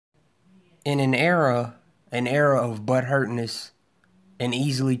In an era of butthurtness and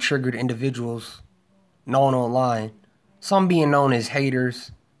easily triggered individuals known online, some being known as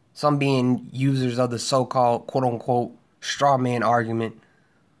haters, some being users of the so-called quote-unquote straw man argument,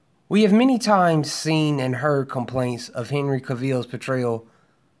 we have many times seen and heard complaints of Henry Cavill's portrayal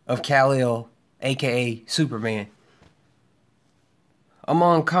of Kal-El, aka Superman.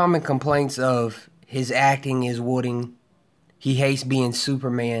 Among common complaints of his acting is wooden, he hates being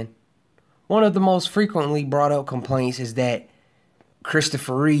Superman. One of the most frequently brought up complaints is that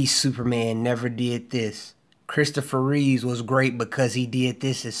Christopher Reeve's Superman never did this. Christopher Reeves was great because he did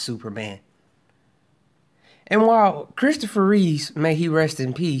this as Superman. And while Christopher Reeves, may he rest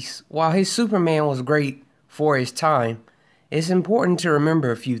in peace, while his Superman was great for his time, it's important to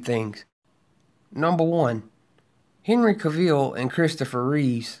remember a few things. Number one, Henry Cavill and Christopher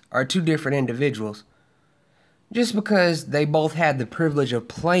Reeves are two different individuals. Just because they both had the privilege of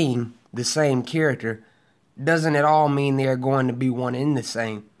playing the same character doesn't at all mean they are going to be one in the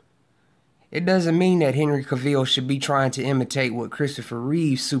same. It doesn't mean that Henry Cavill should be trying to imitate what Christopher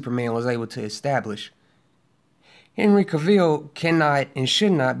Reeve's Superman was able to establish. Henry Cavill cannot and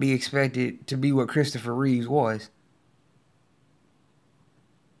should not be expected to be what Christopher Reeves was.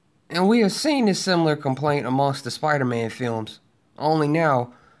 And we have seen this similar complaint amongst the Spider-Man films, only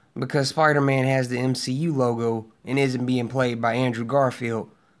now because Spider-Man has the MCU logo and isn't being played by Andrew Garfield,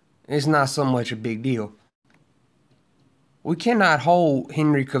 it's not so much a big deal. We cannot hold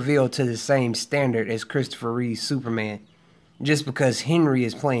Henry Cavill to the same standard as Christopher Reeve's Superman, just because Henry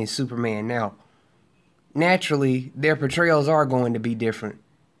is playing Superman now. Naturally, their portrayals are going to be different.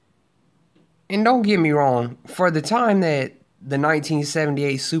 And don't get me wrong, for the time that the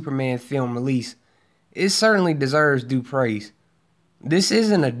 1978 Superman film released, it certainly deserves due praise. This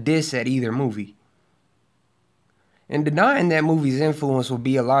isn't a diss at either movie. And denying that movie's influence would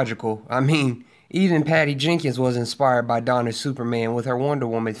be illogical. I mean, even Patty Jenkins was inspired by Donner's Superman with her Wonder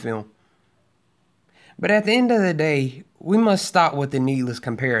Woman film. But at the end of the day, we must stop with the needless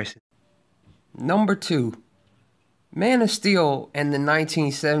comparison. Number 2. Man of Steel and the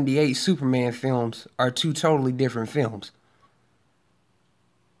 1978 Superman films are two totally different films.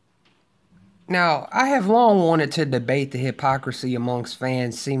 Now, I have long wanted to debate the hypocrisy amongst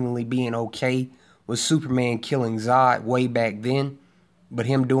fans seemingly being okay with Superman killing Zod way back then, but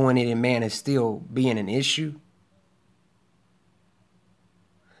him doing it in Man of Steel being an issue.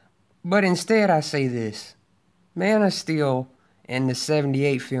 But instead I say this: Man of Steel and the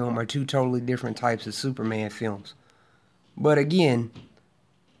 78 film are two totally different types of Superman films. But again,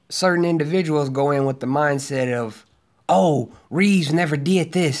 certain individuals go in with the mindset of, oh, Reeves never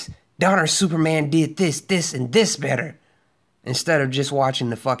did this, Donner's Superman did this, and this better, instead of just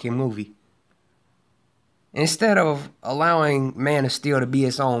watching the fucking movie. Instead of allowing Man of Steel to be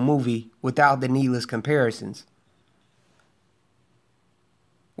its own movie without the needless comparisons.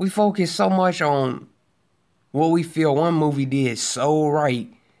 We focus so much on what we feel one movie did so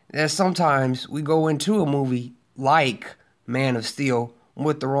right that sometimes we go into a movie like Man of Steel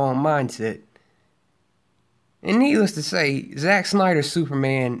with the wrong mindset. And needless to say, Zack Snyder's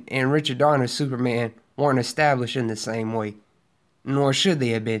Superman and Richard Donner's Superman weren't established in the same way, nor should they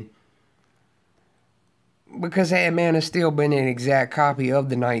have been. Because had Man of Steel been an exact copy of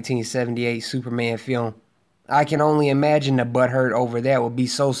the 1978 Superman film, I can only imagine the butthurt over that would be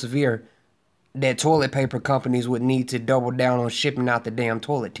so severe that toilet paper companies would need to double down on shipping out the damn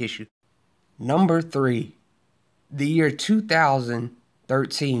toilet tissue. Number 3. The year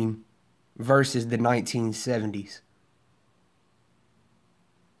 2013 versus the 1970s.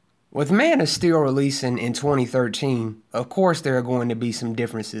 With Man of Steel releasing in 2013, of course there are going to be some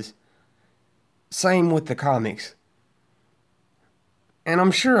differences. Same with the comics. And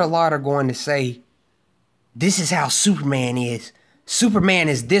I'm sure a lot are going to say, this is how Superman is. Superman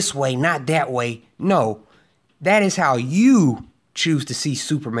is this way, not that way. No, that is how you choose to see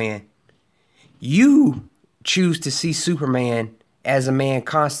Superman. You choose to see Superman as a man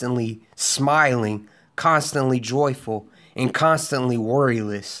constantly smiling, constantly joyful, and constantly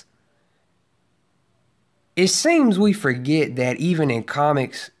worryless. It seems we forget that even in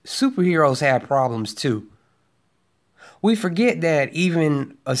comics, superheroes have problems too. We forget that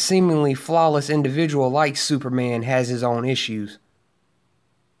even a seemingly flawless individual like Superman has his own issues.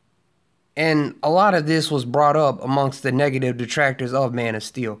 And a lot of this was brought up amongst the negative detractors of Man of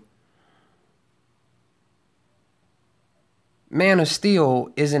Steel. Man of Steel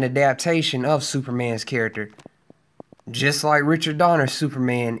is an adaptation of Superman's character, just like Richard Donner's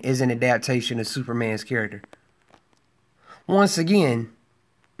Superman is an adaptation of Superman's character. Once again,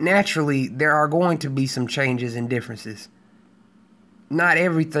 naturally, there are going to be some changes and differences. Not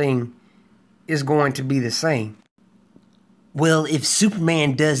everything is going to be the same. Well, if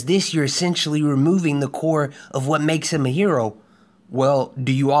Superman does this, you're essentially removing the core of what makes him a hero. Well,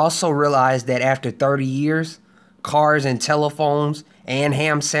 do you also realize that after 30 years, cars and telephones and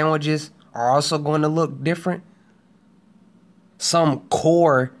ham sandwiches are also going to look different? Some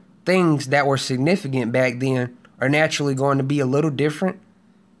core things that were significant back then are naturally going to be a little different.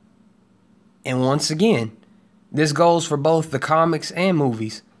 And once again, this goes for both the comics and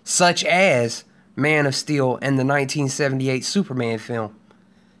movies, such as Man of Steel and the 1978 Superman film,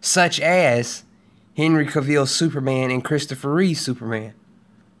 such as Henry Cavill's Superman and Christopher Reeve's Superman.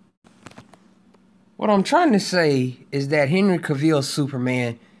 What I'm trying to say is that Henry Cavill's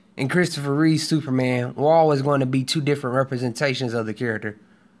Superman and Christopher Reeve's Superman were always going to be two different representations of the character.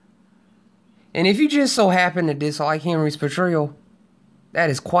 And if you just so happen to dislike Henry's portrayal, that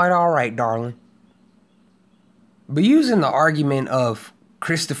is quite alright, darling. But using the argument of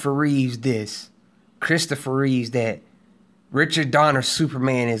Christopher Reeve's this, Christopher Reeve's that, Richard Donner's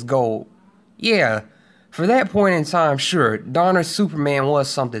Superman is gold. Yeah, for that point in time, sure, Donner's Superman was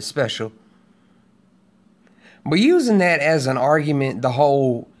something special. But using that as an argument, the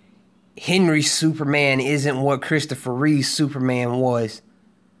whole Henry's Superman isn't what Christopher Reeve's Superman was,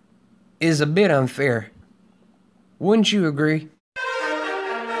 is a bit unfair. Wouldn't you agree?